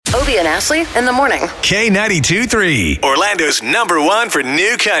Obie and Ashley in the morning. K92.3, Orlando's #1 for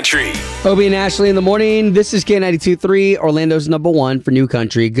new country. Obie and Ashley in the morning. This is K92.3, Orlando's #1 for new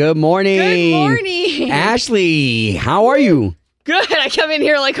country. Good morning. Good morning. Ashley, how are you? Good. I come in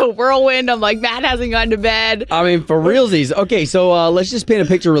here like a whirlwind. I'm like, Matt hasn't gone to bed. I mean, for realsies. Okay, so let's just paint a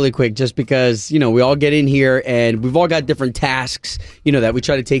picture really quick, just because, we all get in here and we've all got different tasks, that we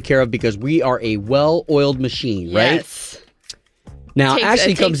try to take care of because we are a well-oiled machine, right? Yes. Now,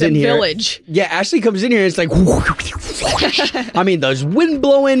 Ashley comes in here. Village. Yeah, Ashley comes in here and it's like, I mean, there's wind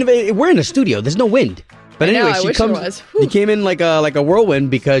blowing. We're in a studio. There's no wind. But anyway, I wish there was. You came in like a whirlwind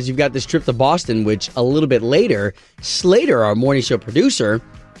because you've got this trip to Boston, which a little bit later, Slater, our morning show producer,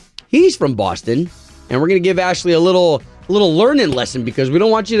 he's from Boston, and we're going to give Ashley a little learning lesson because we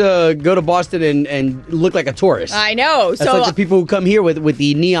don't want you to go to Boston and look like a tourist. I know. That's like the people who come here with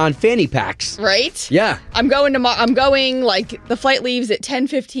the neon fanny packs. Right? Yeah. I'm going like the flight leaves at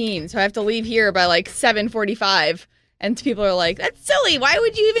 10:15, so I have to leave here by like 7:45. And people are like, "That's silly. Why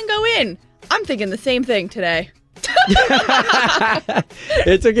would you even go in?" I'm thinking the same thing today.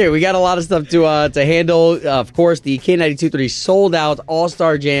 It's okay. We got a lot of stuff to handle. Of course, the K92.3 sold out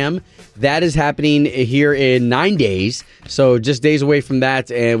All-Star Jam. That is happening here in 9 days. So just days away from that.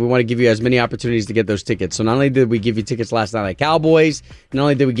 And we want to give you as many opportunities to get those tickets. So not only did we give you tickets last night at Cowboys, not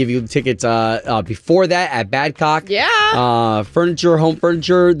only did we give you tickets before that at Badcock. Yeah. Home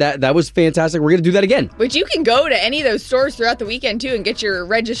furniture. That was fantastic. We're going to do that again. But you can go to any of those stores throughout the weekend, too, and get your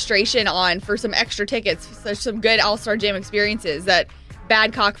registration on for some extra tickets. There's some good All-Star Jam experiences at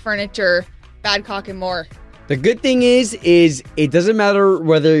Badcock Furniture, Badcock and more. The good thing is it doesn't matter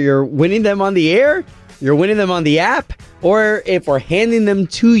whether you're winning them on the air, you're winning them on the app, or if we're handing them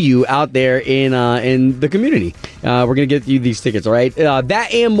to you out there in the community. We're going to get you these tickets, all right?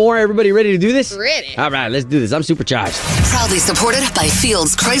 That and more. Everybody ready to do this? Ready. All right, let's do this. I'm supercharged. Proudly supported by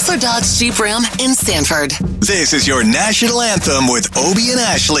Fields Chrysler Dodge Jeep Ram in Sanford. This is your national anthem with Obie and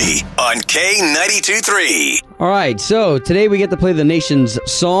Ashley on K92.3. All right, so today we get to play the nation's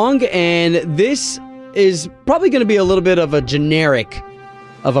song, and this is probably going to be a little bit of a generic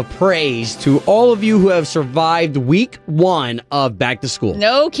of a praise to all of you who have survived week 1 of back to school.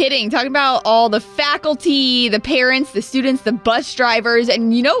 No kidding. Talking about all the faculty, the parents, the students, the bus drivers, and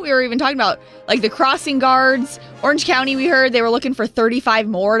we were even talking about like the crossing guards. Orange County, we heard they were looking for 35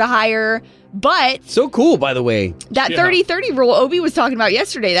 more to hire. But so cool, by the way. That 30-30 rule Obie was talking about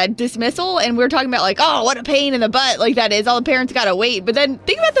yesterday, that dismissal, and we were talking about like, oh, what a pain in the butt like that is. All the parents got to wait. But then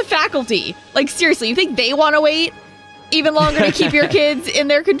think about the faculty. Like, seriously, you think they want to wait even longer to keep your kids in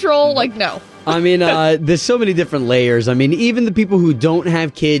their control? Like, no. I mean, there's so many different layers. I mean, even the people who don't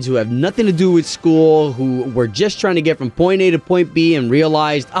have kids, who have nothing to do with school, who were just trying to get from point A to point B and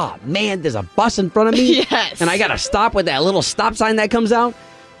realized, oh, man, there's a bus in front of me. Yes. And I got to stop with that little stop sign that comes out.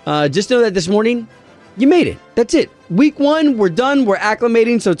 Just know that this morning, you made it. That's it. Week 1, we're done. We're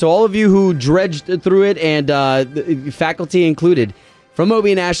acclimating. So to all of you who dredged through it, and faculty included, from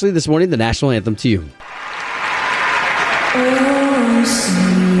Obie and Ashley this morning, the national anthem to you. Oh,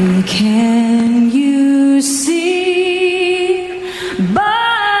 say, can you see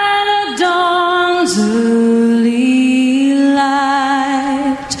by the dawn's early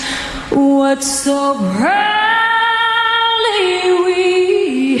light what so proudly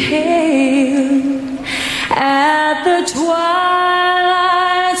we hailed at the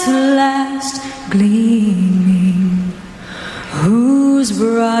twilight's last gleaming, whose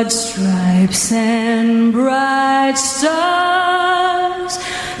broad stripes and bright stars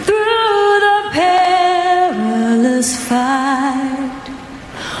through the perilous fight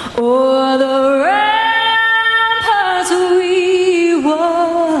o'er the ramparts we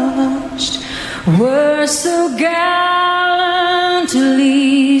watched were so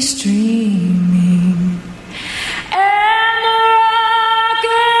gallantly streaming, and the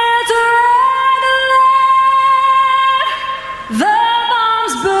rockets red alert, the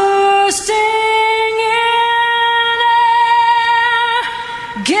bombs bursting in air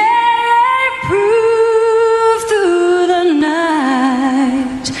gave proof through the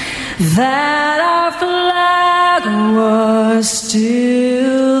night that our flag was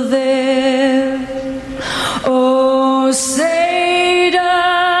still there. Oh, say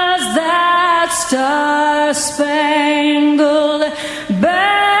does that star-spangled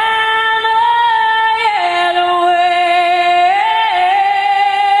banner yet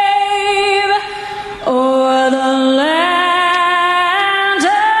wave o'er the land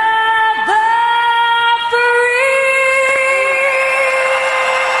of the free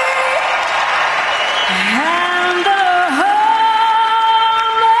and the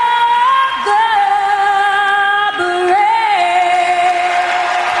home of the brave?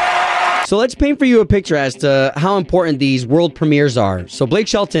 So let's paint for you a picture as to how important these world premieres are. So Blake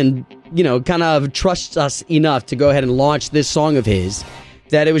Shelton, kind of trusts us enough to go ahead and launch this song of his,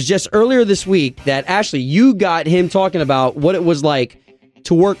 that it was just earlier this week that, Ashley, you got him talking about what it was like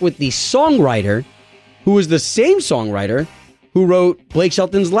to work with the songwriter, who was the same songwriter who wrote Blake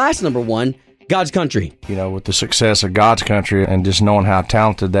Shelton's last number one, God's Country. With the success of God's Country and just knowing how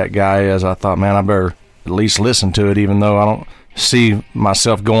talented that guy is, I thought, man, I better at least listen to it, even though I don't see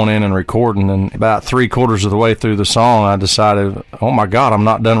myself going in and recording. And about 3/4 of the way through the song, I decided, oh my God, I'm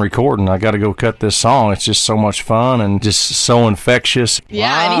not done recording. I got to go cut this song. It's just so much fun and just so infectious. Yeah,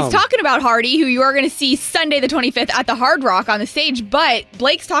 Wow. and he's talking about Hardy, who you are going to see Sunday the 25th at the Hard Rock on the stage. But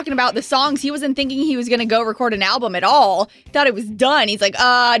Blake's talking about the songs. He wasn't thinking he was going to go record an album at all. Thought it was done. He's like,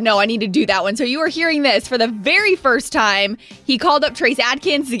 no, I need to do that one. So you are hearing this for the very first time. He called up Trace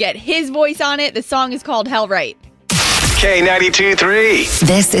Adkins to get his voice on it. The song is called Hell Right. K92.3.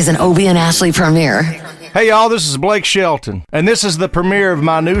 This is an Obie and Ashley premiere. Hey, y'all, this is Blake Shelton, and this is the premiere of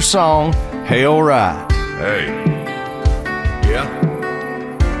my new song, Hell Right. Hey. Yeah?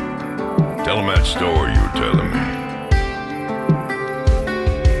 Tell him that story you were telling me.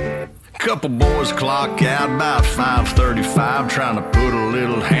 Couple boys clock out about 5:35, trying to put a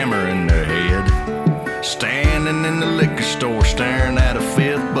little hammer in their head. Standing in the liquor store staring at a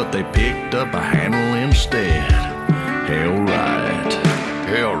fifth, but they picked up a handle instead. Hell right.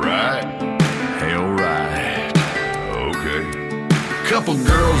 Hell right. Hell right. Okay. Couple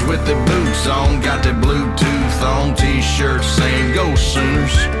girls with their boots on, got their Bluetooth on, t-shirts saying go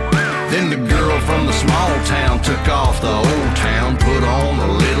Sooners. Then the girl from the small town took off the old town, put on the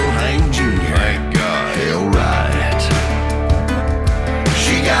little Hank Jr. Thank God. Hell right.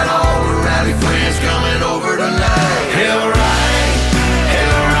 She got all her rowdy friends coming over tonight. Hell right.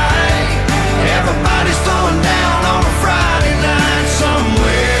 Hell right. Everybody's throwing down on a Friday night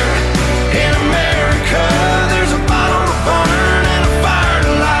somewhere in America. There's a bottle to burn and a fire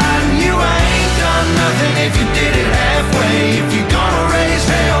to light. And you ain't done nothing if you did it halfway. If you're gonna raise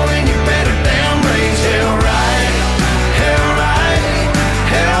hell, then you better damn raise hell right. Hell right.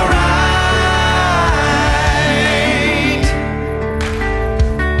 Hell right.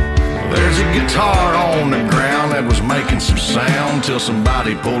 There's a guitar on the ground that was making some sound till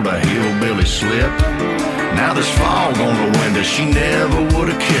somebody pulled a hillbilly slip. Now there's fog on the window. She never would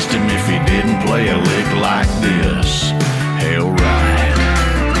have kissed him if he didn't play a lick like this. Hell right.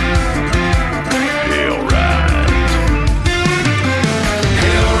 Hell right.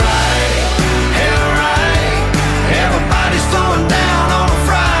 Hell right. Hell right. Everybody's throwing down on a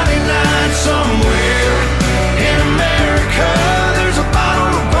Friday night somewhere in America. There's a bottle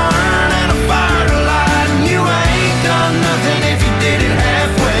to burn and a fire to light. And you ain't done nothing if you did it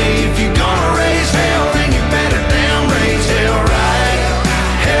halfway. If you're gonna raise hell, then you better damn raise hell right.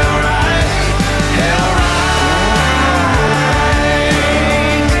 Hell right. Hell right.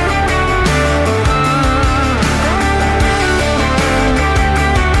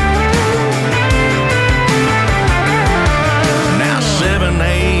 Now 7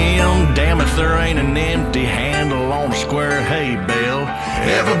 a.m., damn if there ain't an empty handle on a square hay bale.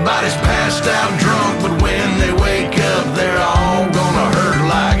 Everybody's passed out drunk, but when they wake up, they're all gonna hurt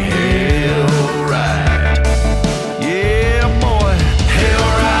like hell right. Yeah, boy. Hell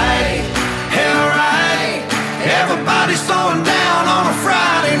right. Hell right. Everybody's throwing down on a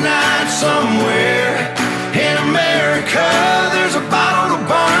Friday night somewhere in America. There's a bottle to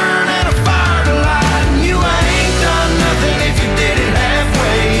burn and a fire to light. And you ain't done nothing if you did it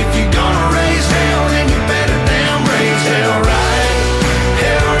halfway. If you're gonna raise hell, then you better damn raise hell right.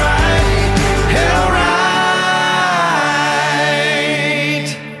 Hell right. Hell right.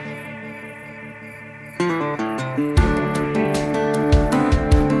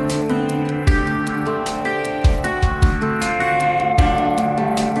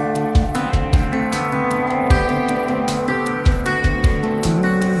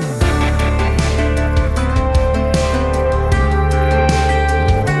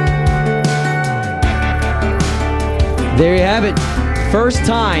 There you have it. First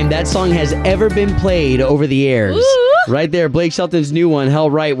time that song has ever been played over the airs. Ooh. Right there, Blake Shelton's new one, Hell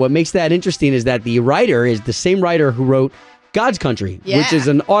Right. What makes that interesting is that the writer is the same writer who wrote God's Country, Yeah. which is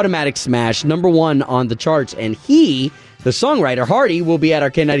an automatic smash, #1 on the charts. And he, the songwriter, Hardy, will be at our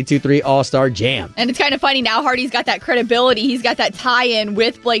K92.3 All-Star Jam. And it's kind of funny now. Hardy's got that credibility. He's got that tie-in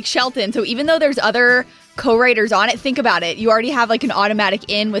with Blake Shelton. So even though there's other co-writers on it, think about it. You already have like an automatic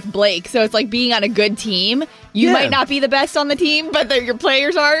in with Blake. So it's like being on a good team. You Yeah. might not be the best on the team, but your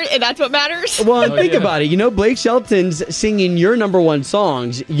players are, and that's what matters. Well, and think about it. Blake Shelton's singing your #1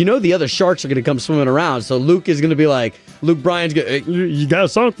 songs. The other sharks are going to come swimming around. So Luke is going to be like, Luke Bryan's good. You got a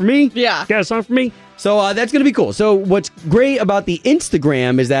song for me? Yeah. Got a song for me? So that's going to be cool. So what's great about the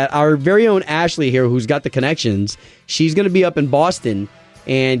Instagram is that our very own Ashley here, who's got the connections, she's going to be up in Boston,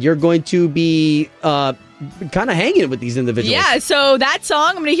 and you're going to be kind of hanging with these individuals. Yeah, so that song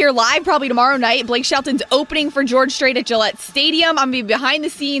I'm going to hear live probably tomorrow night. Blake Shelton's opening for George Strait at Gillette Stadium. I'm going to be behind the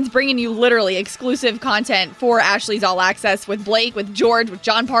scenes bringing you literally exclusive content for Ashley's All Access with Blake, with George, with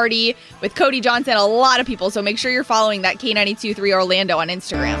John Party, with Cody Johnson, a lot of people. So make sure you're following that K92.3 Orlando on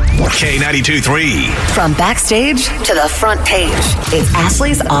Instagram. K92.3. From backstage to the front page, it's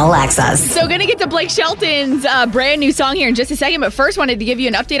Ashley's All Access. So going to get to Blake Shelton's brand new song here in just a second, but first wanted to give you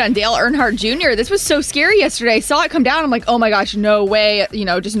an update on Dale Earnhardt Jr. This was so scary yesterday. I saw it come down. I'm like, oh my gosh, no way.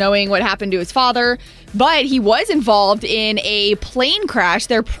 Just knowing what happened to his father. But he was involved in a plane crash,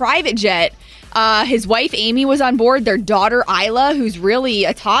 their private jet. His wife, Amy, was on board. Their daughter, Isla, who's really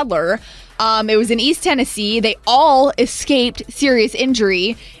a toddler. It was in East Tennessee. They all escaped serious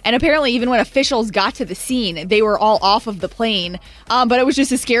injury. And apparently, even when officials got to the scene, they were all off of the plane. But it was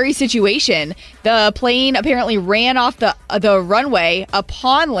just a scary situation. The plane apparently ran off the runway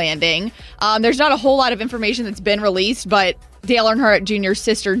upon landing. There's not a whole lot of information that's been released, but Dale Earnhardt Jr.'s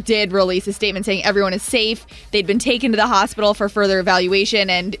sister did release a statement saying everyone is safe. They'd been taken to the hospital for further evaluation,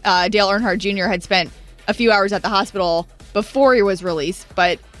 and Dale Earnhardt Jr. had spent a few hours at the hospital before he was released,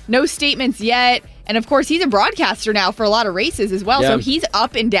 but no statements yet. And of course, he's a broadcaster now for a lot of races as well. Yeah. So he's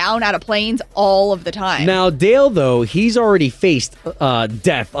up and down out of planes all of the time. Now, Dale, though, he's already faced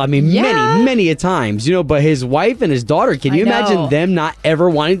death. I mean, Yeah. many a times, but his wife and his daughter, can you I know. imagine them not ever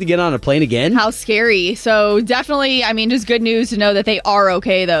wanting to get on a plane again? How scary. So definitely, just good news to know that they are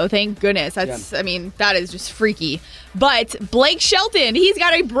okay, though. Thank goodness. That is just freaky. But Blake Shelton, he's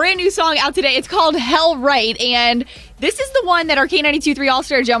got a brand new song out today. It's called Hell Right. And this is the one that our K92.3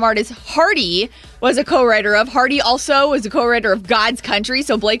 All-Star Gem artist Hardy was a co-writer of. Hardy also was a co-writer of God's Country.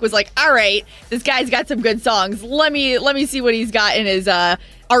 So Blake was like, all right, this guy's got some good songs. Let me see what he's got in his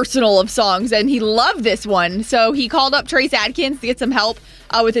arsenal of songs. And he loved this one. So he called up Trace Adkins to get some help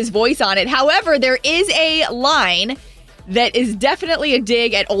with his voice on it. However, there is a line that is definitely a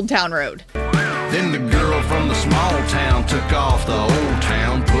dig at Old Town Road. Then the girl from the small town took off the old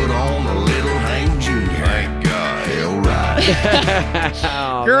town, put on a little Hank Jr. Thank God. Hell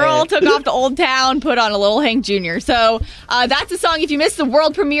right. Girl took off to Old Town, put on a little Hank Jr. So that's a song. If you missed the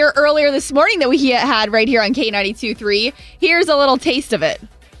world premiere earlier this morning that we had right here on K92.3, here's a little taste of it.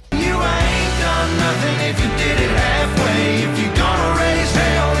 You ain't done nothing if you did it halfway. If you're gonna raise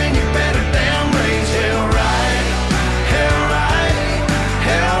hell, then you better damn raise hell right. Hell right.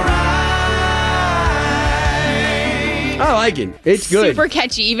 Hell right. I like it. It's good. Super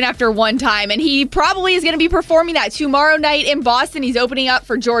catchy, even after one time. And he probably is going to be performing that tomorrow night in Boston. He's opening up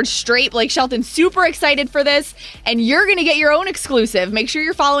for George Strait. Blake Shelton, super excited for this. And you're going to get your own exclusive. Make sure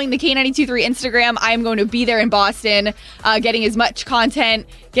you're following the K92.3 Instagram. I am going to be there in Boston, getting as much content,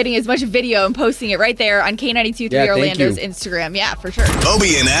 getting as much video, and posting it right there on K92.3 Yeah, thank Orlando's you. Instagram. Yeah, for sure.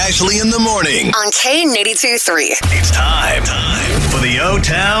 Obie and Ashley in the morning. On K82.3. It's time for the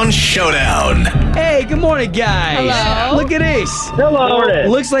O-Town Showdown. Hey, good morning, guys. Hello. Look at this. Hello.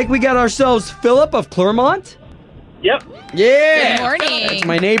 Looks like we got ourselves Philip of Claremont. Yep. Yeah. Good morning. That's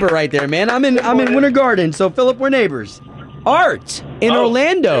my neighbor right there, man. I'm in Winter Garden, so Philip, we're neighbors. Art in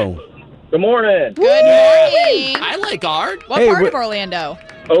Orlando. Good morning. Good morning. I like art. What Hey, part wh- of Orlando?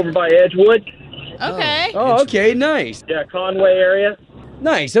 Over by Edgewood. Okay. Oh, okay, nice. Yeah, Conway area.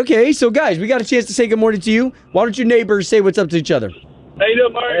 Nice. Okay, so guys, we got a chance to say good morning to you. Why don't you neighbors say what's up to each other? How you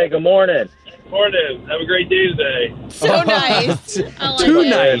doing, Mark? Hey, good morning. Morning. Have a great day today. So nice. I like Too it.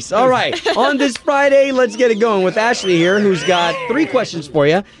 nice. All right. On this Friday, let's get it going with Ashley here, who's got 3 questions for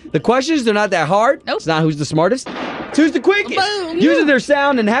you. The questions, they're not that hard. Nope. It's not who's the smartest. It's who's the quickest. Boom. Using their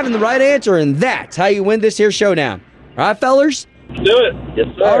sound and having the right answer, and that's how you win this here showdown. All right, fellers? Do it. Yes,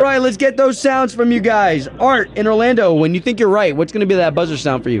 sir. All right, let's get those sounds from you guys. Art in Orlando, when you think you're right, what's going to be that buzzer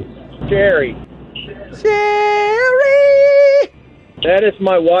sound for you? Jerry. Jerry! That is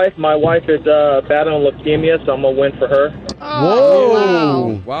my wife. My wife is battling leukemia, so I'm going to win for her.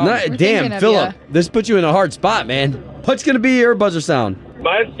 Whoa. Wow. Nah, We're thinking damn, of Philip, ya. this puts you in a hard spot, man. What's going to be your buzzer sound?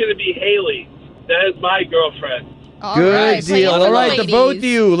 Mine's going to be Haley. That is my girlfriend. All Good right, playing deal. for All the right, the ladies. both of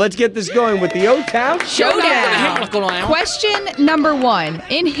you, let's get this going with the O-Town Showdown. What's going on? Question number 1.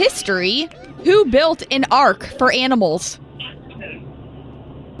 In history, who built an ark for animals?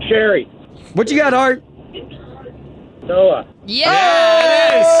 Sherry. What you got, Art? Noah.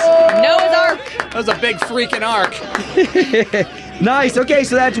 Yeah, it is. Noah's Ark. That was a big freaking arc. Nice. Okay,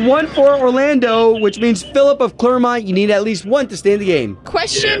 so that's 1 for Orlando, which means Philip of Clermont, you need at least 1 to stay in the game.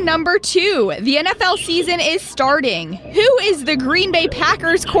 Question number 2. The NFL season is starting. Who is the Green Bay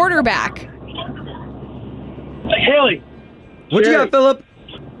Packers quarterback? Haley. What you got, Philip?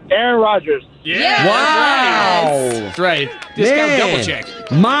 Aaron Rodgers. Yeah. Wow. That's right. Discount Man. double check.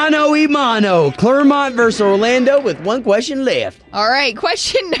 Mano y mano. Clermont versus Orlando with 1 question left. All right,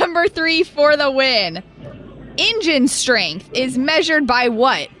 question number 3 for the win. Engine strength is measured by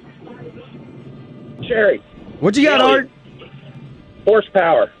what? Sherry. What you got, Haley. Art?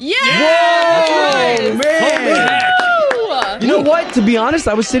 Horsepower. Yeah! Whoa, man. You know what? To be honest,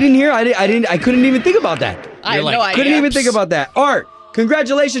 I was sitting here. I couldn't even think about that. I have You're no like, idea. Couldn't even think about that. Art,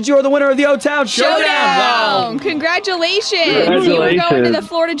 congratulations. You are the winner of the O-Town Showdown! Congratulations! You are going to the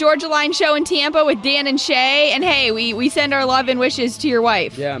Florida Georgia Line show in Tampa with Dan and Shay. And hey, we send our love and wishes to your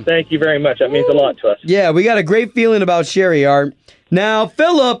wife. Yeah. Thank you very much. That means a lot to us. Yeah, we got a great feeling about Sherry, Art. Now,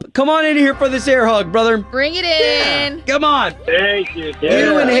 Philip, come on in here for this air hug, brother. Bring it in. Come on. Thank you.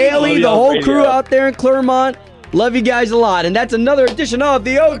 You and Haley, the whole crew out there in Clermont. Love you guys a lot. And that's another edition of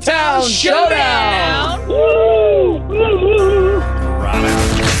the O-Town Showdown.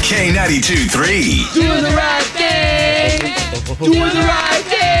 K92-3. Doing the right thing. Doing the right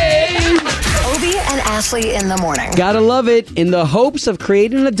thing. Obie and Ashley in the morning. Gotta love it. In the hopes of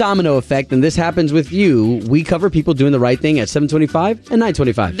creating a domino effect, and this happens with you, we cover people doing the right thing at 7:25 and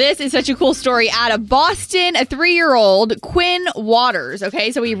 9:25. This is such a cool story out of Boston. A 3-year-old, Quinn Waters.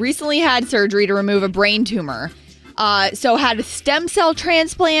 Okay, so he recently had surgery to remove a brain tumor. So had a stem cell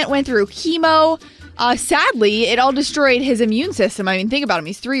transplant, went through chemo. Sadly, it all destroyed his immune system. I mean, think about him.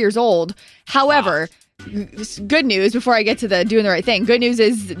 He's 3 years old. However, good news before I get to the doing the right thing. Good news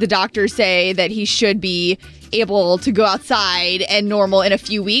is the doctors say that he should be able to go outside and normal in a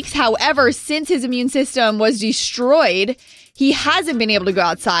few weeks. However, since his immune system was destroyed, he hasn't been able to go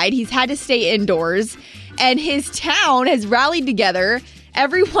outside. He's had to stay indoors. And his town has rallied together.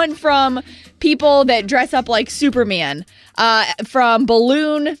 Everyone from people that dress up like Superman, from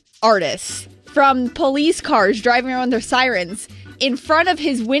balloon artists, from police cars driving around with their sirens in front of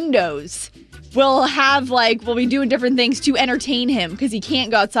his windows will be doing different things to entertain him because he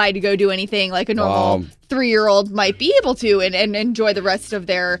can't go outside to go do anything like a normal 3-year-old might be able to and enjoy the rest of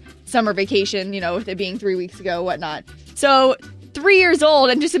their summer vacation, with it being 3 weeks ago, whatnot. So 3 years old,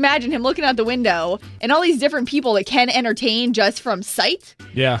 and just imagine him looking out the window and all these different people that can entertain just from sight.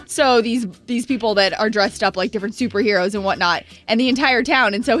 Yeah. So these people that are dressed up like different superheroes and whatnot, and the entire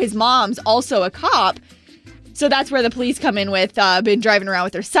town. And so his mom's also a cop. So that's where the police come in with, been driving around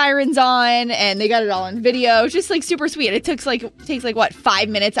with their sirens on, and they got it all on video. It's just like super sweet. It takes 5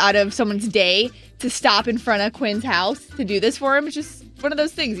 minutes out of someone's day to stop in front of Quinn's house to do this for him. It's just one of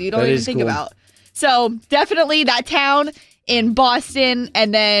those things you don't even think about. So definitely that town in Boston,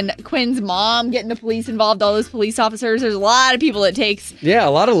 and then Quinn's mom getting the police involved, all those police officers. There's a lot of people it takes. Yeah,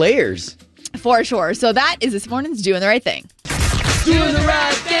 a lot of layers. For sure. So that is this morning's Doing the Right Thing. Doing the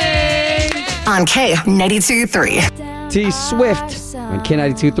right thing. On K92-3. T Swift on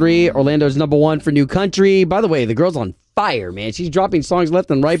K92-3. Orlando's #1 for New Country. By the way, the girl's on fire, man. She's dropping songs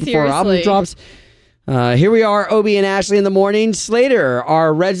left and right before her album drops. Here we are, Obie and Ashley in the morning. Slater,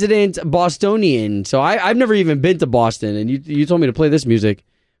 our resident Bostonian. So I've never even been to Boston, and you told me to play this music,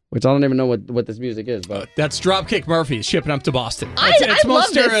 which I don't even know what this music is. But that's Dropkick Murphys shipping up to Boston. It's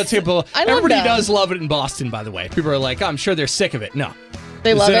most love stereotypical. I love Everybody them. does love it in Boston, by the way. People are like, I'm sure they're sick of it. No.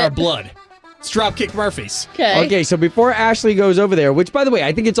 They it's love in it. our blood. It's Dropkick Murphys. Okay, so before Ashley goes over there, which, by the way,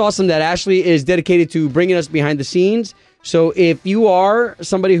 I think it's awesome that Ashley is dedicated to bringing us behind the scenes. So if you are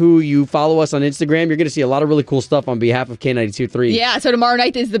somebody who you follow us on Instagram, you're going to see a lot of really cool stuff on behalf of K92-3. Yeah, so tomorrow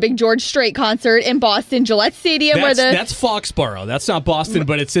night is the big George Strait concert in Boston, Gillette Stadium. That's Foxborough. That's not Boston,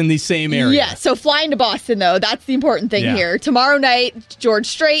 but it's in the same area. Yeah, so flying to Boston, though, that's the important thing here. Tomorrow night, George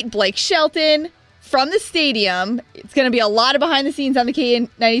Strait, Blake Shelton from the stadium. It's going to be a lot of behind the scenes on the K92-3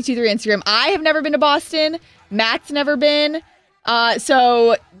 Instagram. I have never been to Boston. Matt's never been.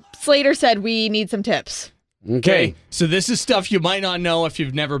 So Slater said we need some tips. Okay, so this is stuff you might not know if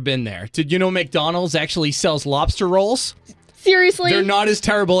you've never been there. Did you know McDonald's actually sells lobster rolls? Seriously? They're not as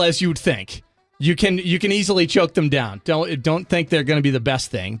terrible as you'd think. You can easily choke them down. Don't think they're going to be the best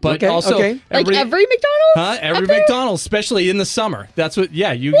thing. But also, like every McDonald's? Every McDonald's, especially in the summer. That's what.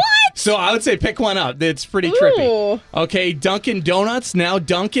 Yeah, you. What? So I would say pick one up. It's pretty trippy. Okay, Dunkin' Donuts. Now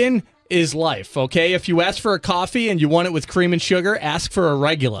Dunkin' is life. Okay, if you ask for a coffee and you want it with cream and sugar, ask for a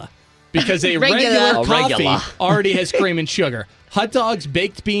regular. Because a regular coffee already has cream and sugar. Hot dogs,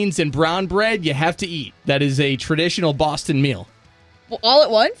 baked beans, and brown bread you have to eat. That is a traditional Boston meal. Well, all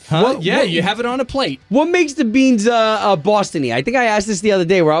at once? Huh? You have it on a plate. What makes the beans Boston-y? I think I asked this the other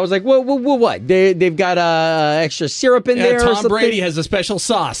day where I was like, what? They've got extra syrup in there or Tom something? Brady has a special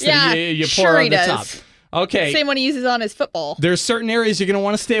sauce that you pour on the top. Okay. Same one he uses on his football. There's certain areas you're going to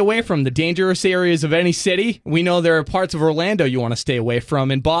want to stay away from. The dangerous areas of any city. We know there are parts of Orlando you want to stay away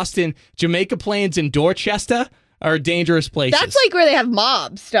from. In Boston, Jamaica Plains and Dorchester are dangerous places. That's like where they have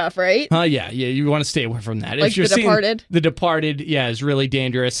mob stuff, right? Yeah, you want to stay away from that. Like The Departed? The Departed, is really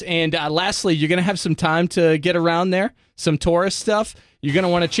dangerous. And lastly, you're going to have some time to get around there, some tourist stuff. You're going to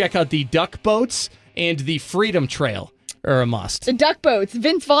want to check out the duck boats and the Freedom Trail are a must. The duck boats.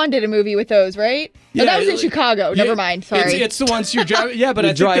 Vince Vaughn did a movie with those, right? Yeah, oh, that was in Chicago. Never mind. Sorry. It's the ones you drive. Yeah, but You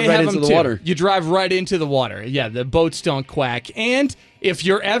I think drive they right have into them the too. water. You drive right into the water. Yeah, the boats don't quack. And if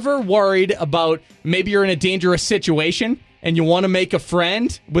you're ever worried about maybe you're in a dangerous situation and you want to make a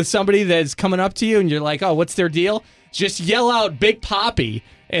friend with somebody that's coming up to you and you're like, oh, what's their deal? Just yell out Big Papi,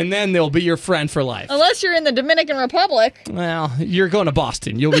 and then they'll be your friend for life. Unless you're in the Dominican Republic. Well, you're going to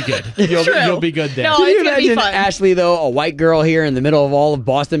Boston. You'll be good. True. You'll be good there. No, Can you it's gonna be imagine fun. Ashley, though, a white girl here in the middle of all of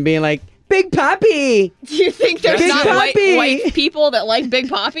Boston being like, Big Papi! Do you think there's Big not Papi. white people that like Big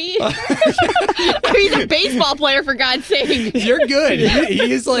Papi? He's a baseball player, for God's sake. You're good.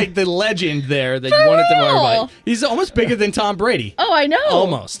 He's like the legend there that you wanted to worry real? about. He's almost bigger than Tom Brady. Oh, I know.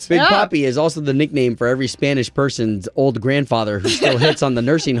 Almost. Big Yeah. Papi is also the nickname for every Spanish person's old grandfather who still hits on the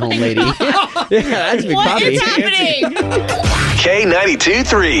nursing home lady. Yeah, that's Big What Papi. is happening?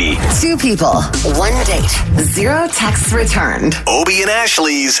 K92.3. Two people, one date, zero texts returned. Obie and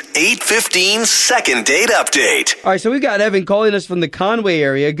Ashley's 8:15 second date update. All right, so we got Evan calling us from the Conway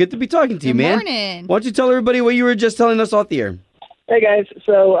area. Good to be talking to you, Good man. morning. Why don't you tell everybody what you were just telling us off the air? Hey guys,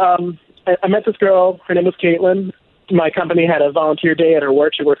 so I met this girl. Her name was Caitlin. My company had a volunteer day at her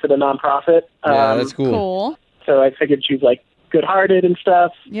work. She worked for the nonprofit. Yeah, that's cool. Cool. So I figured she was like good-hearted and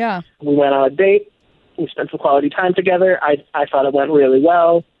stuff. Yeah. We went on a date. We spent some quality time together. I thought it went really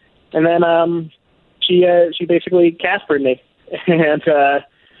well. And then she basically Caspered me. And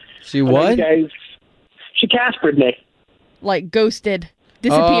She what? She Caspered me. Like ghosted.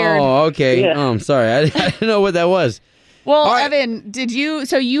 Disappeared. Oh, okay. Yeah. Oh, I'm sorry. I didn't know what that was. Well, All right. Evan,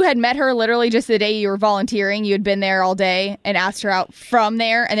 so you had met her literally just the day you were volunteering. You had been there all day and asked her out from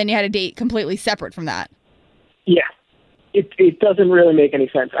there, and then you had a date completely separate from that. Yeah. It doesn't really make any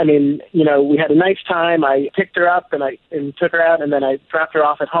sense. I mean, we had a nice time. I picked her up and took her out, and then I dropped her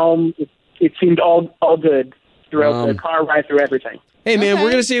off at home. It seemed all good throughout the car ride, through everything. Hey, man, Okay.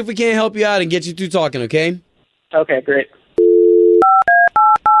 we're going to see if we can't help you out and get you through talking, okay? Okay, great.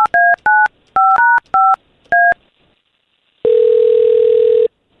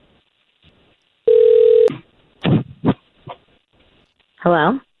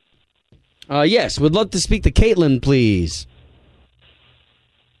 Hello? Yes, would love to speak to Caitlin, please.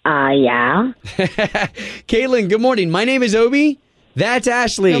 Yeah. Caitlin, good morning. My name is Obi. That's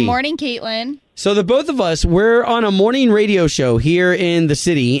Ashley. Good morning, Caitlin. So the both of us, we're on a morning radio show here in the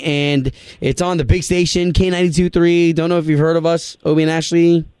city, and it's on the big station, K92.3. Don't know if you've heard of us, Obi and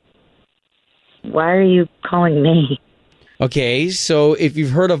Ashley. Why are you calling me? Okay, so if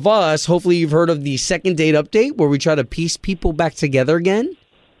you've heard of us, hopefully you've heard of the second date update where we try to piece people back together again.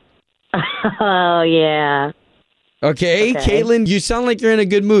 Oh, yeah. Okay, Caitlin, you sound like you're in a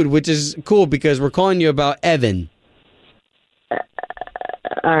good mood, which is cool because we're calling you about Evan.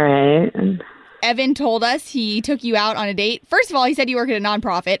 All right. Evan told us he took you out on a date. First of all, he said you work at a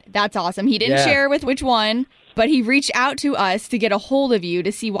nonprofit. That's awesome. He didn't Yeah. share with which one, but he reached out to us to get a hold of you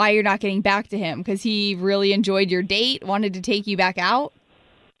to see why you're not getting back to him because he really enjoyed your date, wanted to take you back out.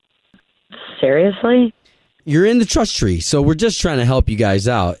 Seriously? You're in the trust tree, so we're just trying to help you guys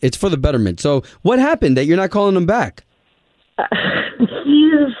out. It's for the betterment. So what happened that you're not calling him back?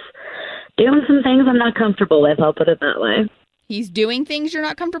 He's doing some things I'm not comfortable with, I'll put it that way. He's doing things you're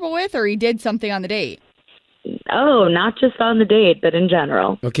not comfortable with, or he did something on the date? Oh, not just on the date, but in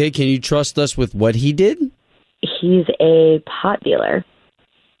general. Okay, can you trust us with what he did? He's a pot dealer.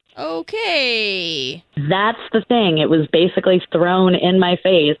 Okay. That's the thing. It was basically thrown in my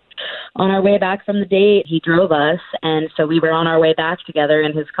face. On our way back from the date, he drove us, and so we were on our way back together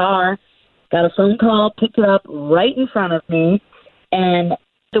in his car. Got a phone call, picked it up right in front of me, and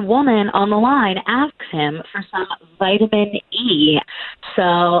the woman on the line asks him for some vitamin E. So,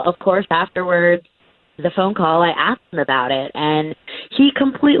 of course, afterwards, the phone call, I asked him about it, and he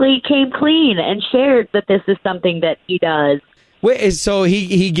completely came clean and shared that this is something that he does. Wait, so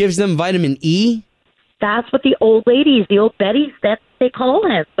he gives them vitamin E? That's what the old ladies, the old Bettys, that they call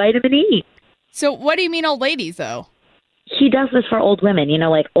him, vitamin E. So what do you mean old ladies, though? He does this for old women,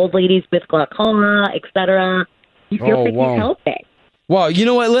 like old ladies with glaucoma, etc. He feels like he's helping. Well, you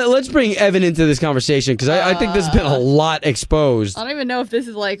know what? Let's bring Evan into this conversation because I think there's been a lot exposed. I don't even know if this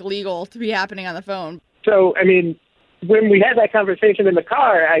is like legal to be happening on the phone. So, I mean, when we had that conversation in the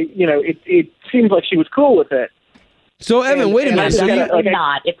car, it seemed like she was cool with it. So, Evan, wait a minute. So It's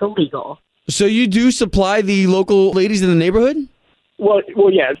not. It's illegal. So you do supply the local ladies in the neighborhood? Well,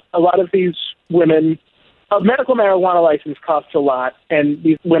 yes. A lot of these women, a medical marijuana license costs a lot, and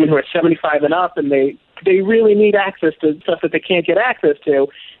these women who are 75 and up, and they really need access to stuff that they can't get access to,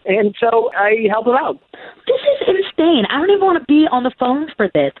 and so I help them out. This is insane. I don't even want to be on the phone for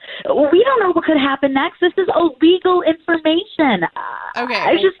this. We don't know what could happen next. This is illegal information.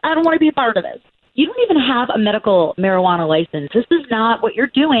 Okay. I don't want to be a part of this. You don't even have a medical marijuana license. This is not what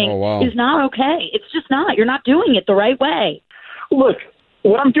you're doing. Oh, wow. Is not okay. It's just not. You're not doing it the right way. Look,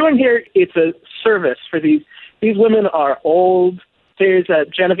 what I'm doing here, it's a service for these women are old. There's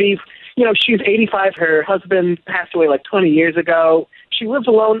Genevieve. She's 85. Her husband passed away like 20 years ago. She lives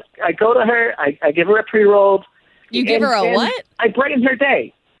alone. I go to her. I give her a pre-rolled. You give her a what? I brighten her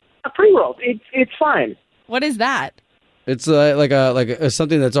day. A pre-rolled. It's fine. What is that? It's like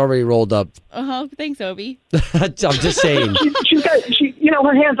something that's already rolled up. Thanks, Obi. I'm just saying.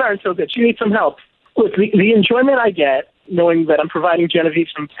 Her hands aren't so good. She needs some help. Look, the enjoyment I get knowing that I'm providing Genevieve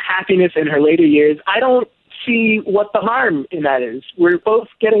some happiness in her later years, I don't see what the harm in that is. We're both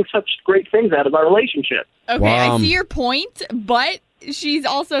getting such great things out of our relationship. Okay, Wow. I see your point, but she's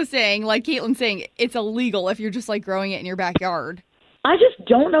also saying, like Caitlin's saying, it's illegal if you're just like growing it in your backyard. I just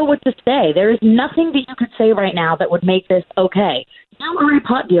don't know what to say. There is nothing that you could say right now that would make this okay. You are a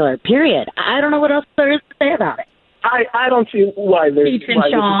pot dealer, period. I don't know what else there is to say about it. I don't see why this is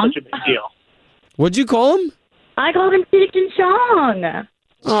such a big deal. What'd you call him? I called him Cheech and Chong.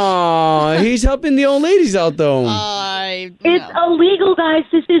 Aw, he's helping the old ladies out, though. It's illegal, guys.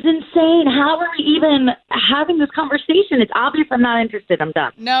 This is insane. How are we even having this conversation? It's obvious I'm not interested. I'm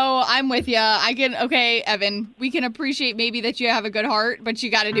done. No, I'm with you. Okay, Evan, we can appreciate maybe that you have a good heart, but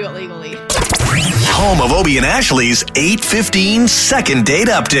you got to do it legally. Home of Obie and Ashley's 8:15 second date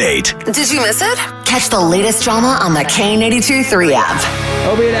update. Did you miss it? Catch the latest drama on the K82-3 app.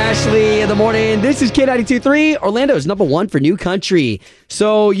 Obie and Ashley in the morning. This is K92.3, Orlando's #1 for new country.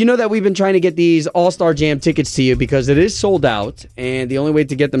 So you know that we've been trying to get these All-Star Jam tickets to you because it is sold out, and the only way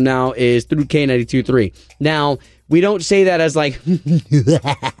to get them now is through K92.3. Now, we don't say that as like,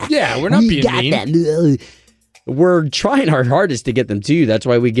 yeah, we're not being mean. We're trying our hardest to get them to you. That's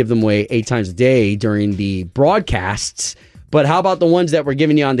why we give them away 8 times a day during the broadcasts. But how about the ones that we're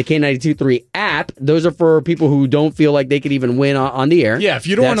giving you on the K92.3 app? Those are for people who don't feel like they could even win on the air. Yeah, if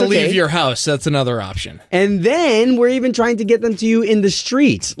you don't want to leave your house, that's another option. And then we're even trying to get them to you in the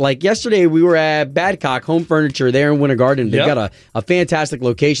streets. Like yesterday, we were at Badcock Home Furniture there in Winter Garden. They've got a fantastic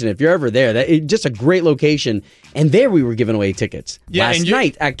location. If you're ever there, just a great location. And there we were giving away tickets. Yeah, Last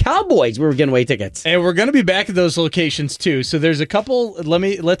night at Cowboys, we were giving away tickets. And we're going to be back at those locations too. So there's a couple.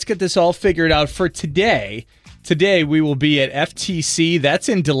 Let's get this all figured out for today. Today, we will be at FTC. That's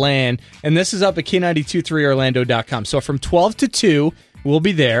in DeLand. And this is up at K923Orlando.com. So from 12 to 2, we'll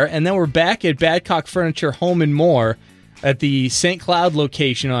be there. And then we're back at Badcock Furniture Home and More at the St. Cloud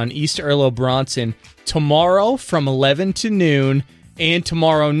location on East Erlo Bronson tomorrow from 11 to noon. And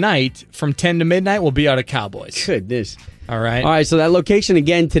tomorrow night from 10 to midnight, we'll be out at Cowboys. Goodness. All right. All right, so that location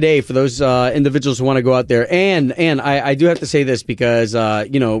again today for those individuals who want to go out there. And I do have to say this because,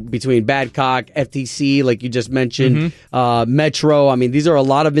 between Badcock, FTC, like you just mentioned, Metro, I mean, these are a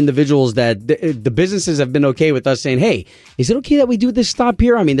lot of individuals that the businesses have been okay with us saying, hey, is it okay that we do this stop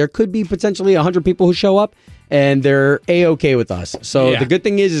here? I mean, there could be potentially 100 people who show up, and they're A-okay with us. So the good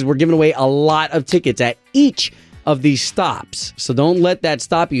thing is we're giving away a lot of tickets at each of these stops. So don't let that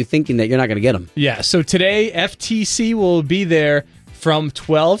stop you thinking that you're not going to get them. Yeah, so today FTC will be there from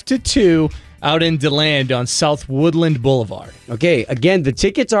 12 to 2 out in DeLand on South Woodland Boulevard. Okay, again, the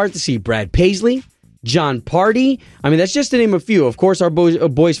tickets are to see Brad Paisley, John Party. I mean, that's just to name a few. Of course, our boys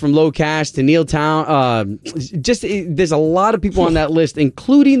from Lowcast to Neiltown. There's a lot of people on that list,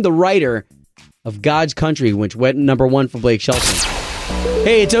 including the writer of God's Country, which went #1 for Blake Shelton.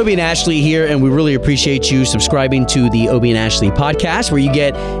 Hey, it's Obie and Ashley here, and we really appreciate you subscribing to the Obie and Ashley podcast, where you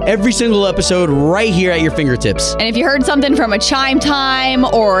get every single episode right here at your fingertips. And if you heard something from a Chime Time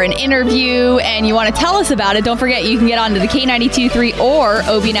or an interview and you want to tell us about it, don't forget you can get onto the K92.3 or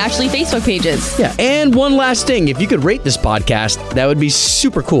Obie and Ashley Facebook pages. Yeah, and one last thing, if you could rate this podcast, that would be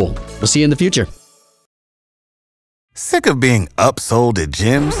super cool. We'll see you in the future. Sick of being upsold at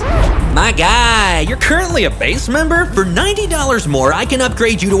gyms? My guy, you're currently a base member? For $90 more, I can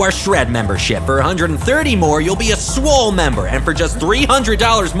upgrade you to our Shred membership. For $130 more, you'll be a Swole member. And for just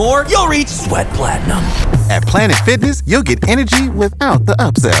 $300 more, you'll reach Sweat Platinum. At Planet Fitness, you'll get energy without the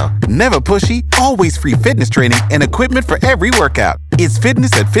upsell. Never pushy, always free fitness training and equipment for every workout. It's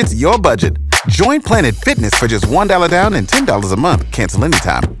fitness that fits your budget. Join Planet Fitness for just $1 down and $10 a month. Cancel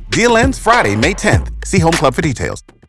anytime. Deal ends Friday, May 10th. See Home Club for details.